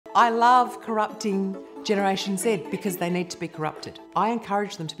I love corrupting Generation Z because they need to be corrupted. I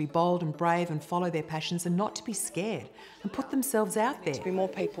encourage them to be bold and brave and follow their passions and not to be scared and put themselves out there. To be more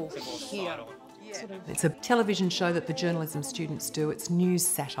people here. It's a television show that the journalism students do. It's news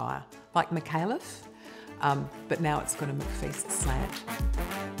satire, like McAuliffe, but now it's got a McFeast slant.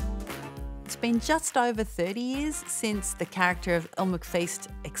 It's been just over 30 years since the character of Elle McFeast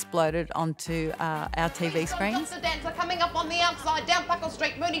exploded onto our TV screens. The dancer coming up on the outside, down Buckle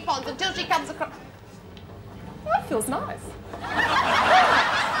Street, Mooney Ponds, until she comes across. Oh, that feels nice.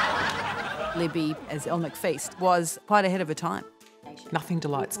 Libbi, as Elle McFeast, was quite ahead of her time. Nothing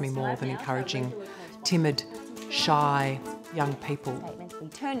delights me more than encouraging timid, shy young people. We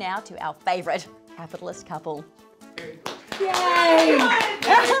turn now to our favourite capitalist couple. Yay!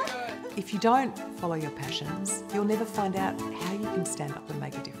 If you don't follow your passions, you'll never find out how you can stand up and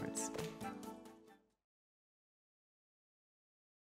make a difference.